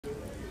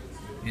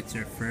It's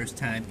her first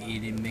time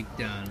eating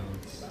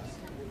McDonald's.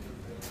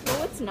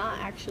 No, it's not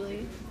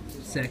actually.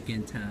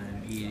 Second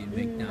time eating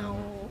McDonald's.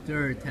 No.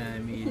 Third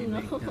time eating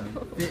No.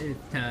 McDonald's.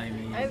 Fifth time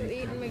eating I've McDonald's.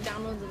 eaten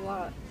McDonald's a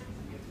lot.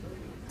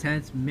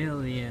 10th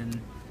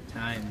million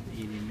times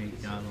eating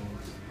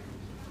McDonald's.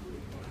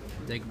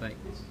 Take a bite.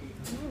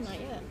 No, not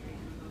yet.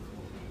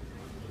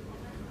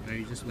 Are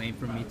you just waiting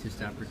for me to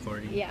stop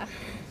recording? Yeah.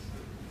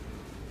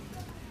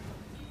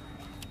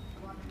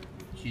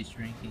 She's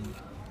drinking,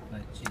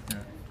 but she's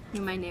not.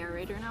 You're my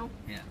narrator now?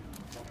 Yeah.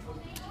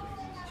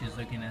 She's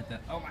looking at the.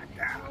 Oh my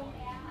god!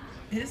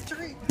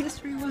 History!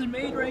 History was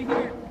made right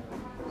here!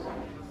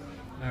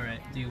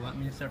 Alright, do you want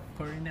me to start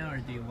recording now or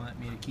do you want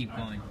me to keep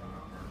going?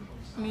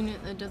 I mean,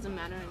 it doesn't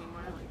matter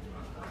anymore.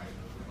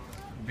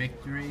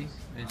 Victory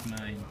is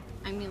mine.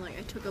 I mean, like,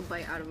 I took a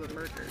bite out of a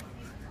burger.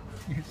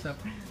 You're so.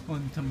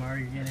 Well, tomorrow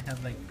you're gonna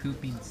have like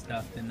pooping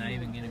stuff and not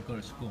even gonna go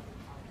to school.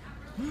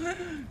 Oh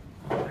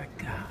my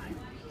god.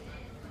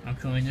 I'm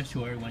showing this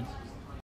to everyone.